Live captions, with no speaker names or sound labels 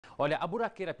Olha, a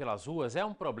buraqueira pelas ruas é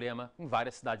um problema em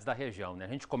várias cidades da região, né? A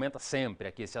gente comenta sempre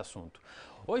aqui esse assunto.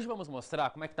 Hoje vamos mostrar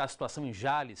como é que está a situação em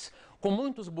Jales, com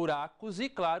muitos buracos e,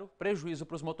 claro, prejuízo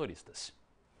para os motoristas.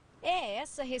 É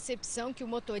essa recepção que o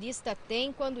motorista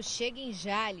tem quando chega em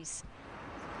Jales.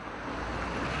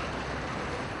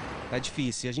 Tá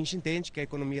difícil. A gente entende que a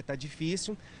economia tá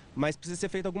difícil, mas precisa ser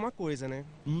feita alguma coisa, né?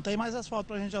 Não tem mais asfalto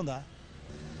pra gente andar.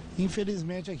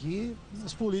 Infelizmente aqui,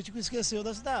 os políticos esqueceram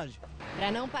da cidade.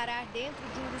 Para não parar dentro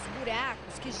de um dos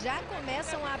buracos que já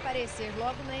começam a aparecer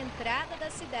logo na entrada da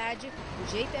cidade,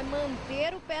 o jeito é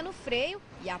manter o pé no freio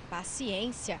e a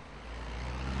paciência.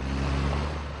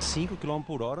 5 km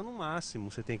por hora no máximo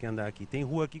você tem que andar aqui. Tem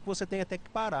rua aqui que você tem até que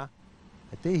parar.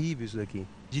 É terrível isso daqui.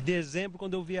 De dezembro,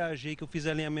 quando eu viajei, que eu fiz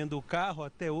alinhamento do carro,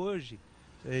 até hoje,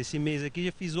 esse mês aqui,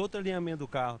 já fiz outro alinhamento do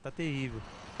carro. Tá terrível.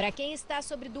 Para quem está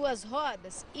sobre duas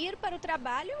rodas, ir para o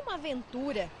trabalho é uma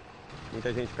aventura.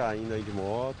 Muita gente caindo aí de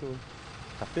moto.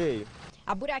 Tá feio.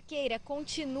 A buraqueira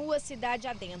continua a cidade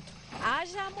adentro.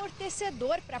 Haja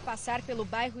amortecedor para passar pelo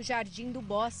bairro Jardim do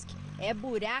Bosque. É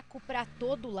buraco para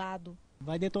todo lado.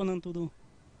 Vai detonando tudo, o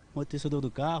amortecedor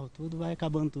do carro, tudo vai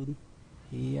acabando tudo.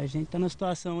 E a gente está numa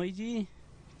situação aí de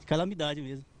calamidade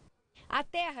mesmo. A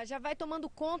terra já vai tomando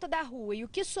conta da rua e o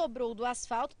que sobrou do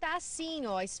asfalto está assim,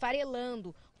 ó,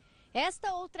 esfarelando.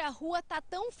 Esta outra rua tá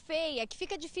tão feia que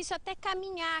fica difícil até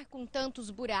caminhar com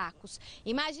tantos buracos.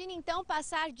 Imagine então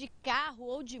passar de carro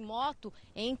ou de moto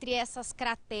entre essas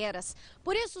crateras.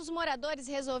 Por isso os moradores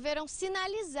resolveram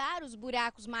sinalizar os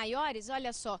buracos maiores,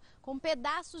 olha só, com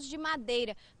pedaços de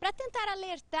madeira, para tentar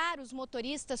alertar os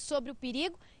motoristas sobre o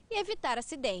perigo e evitar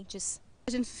acidentes.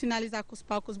 A gente sinalizar com os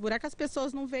palcos, os buracos, as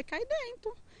pessoas não vê, cai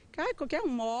dentro. Cai qualquer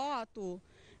moto,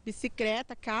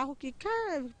 bicicleta, carro que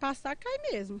passar, cai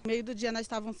mesmo. No meio do dia nós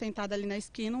estávamos sentados ali na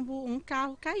esquina, um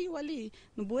carro caiu ali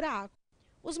no buraco.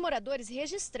 Os moradores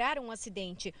registraram um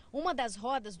acidente. Uma das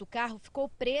rodas do carro ficou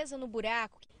presa no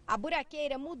buraco. A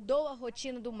buraqueira mudou a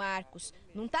rotina do Marcos.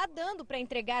 Não está dando para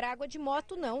entregar água de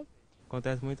moto, não.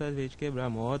 Acontece muitas vezes de quebrar a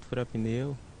moto, furar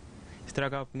pneu,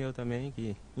 estragar o pneu também,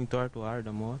 que entorta o ar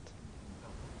da moto.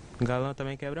 O galão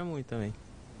também quebra muito também.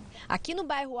 Aqui no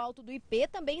bairro Alto do IP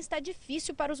também está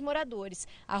difícil para os moradores.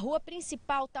 A rua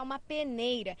principal está uma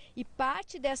peneira e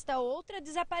parte desta outra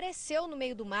desapareceu no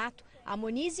meio do mato. A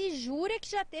Monize jura que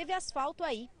já teve asfalto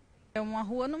aí. É uma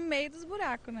rua no meio dos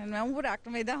buracos, né? Não é um buraco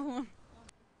no meio da rua.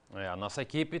 A nossa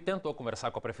equipe tentou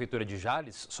conversar com a Prefeitura de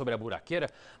Jales sobre a buraqueira,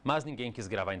 mas ninguém quis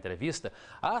gravar a entrevista.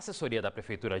 A assessoria da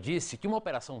Prefeitura disse que uma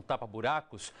operação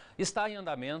tapa-buracos está em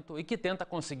andamento e que tenta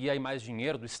conseguir aí mais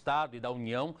dinheiro do Estado e da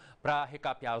União para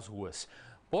recapear as ruas.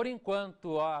 Por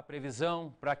enquanto, a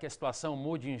previsão para que a situação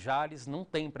mude em Jales não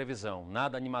tem previsão.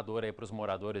 Nada animador aí para os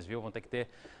moradores, viu? Vão ter que ter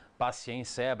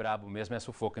paciência, é brabo mesmo, é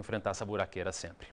sufoco enfrentar essa buraqueira sempre.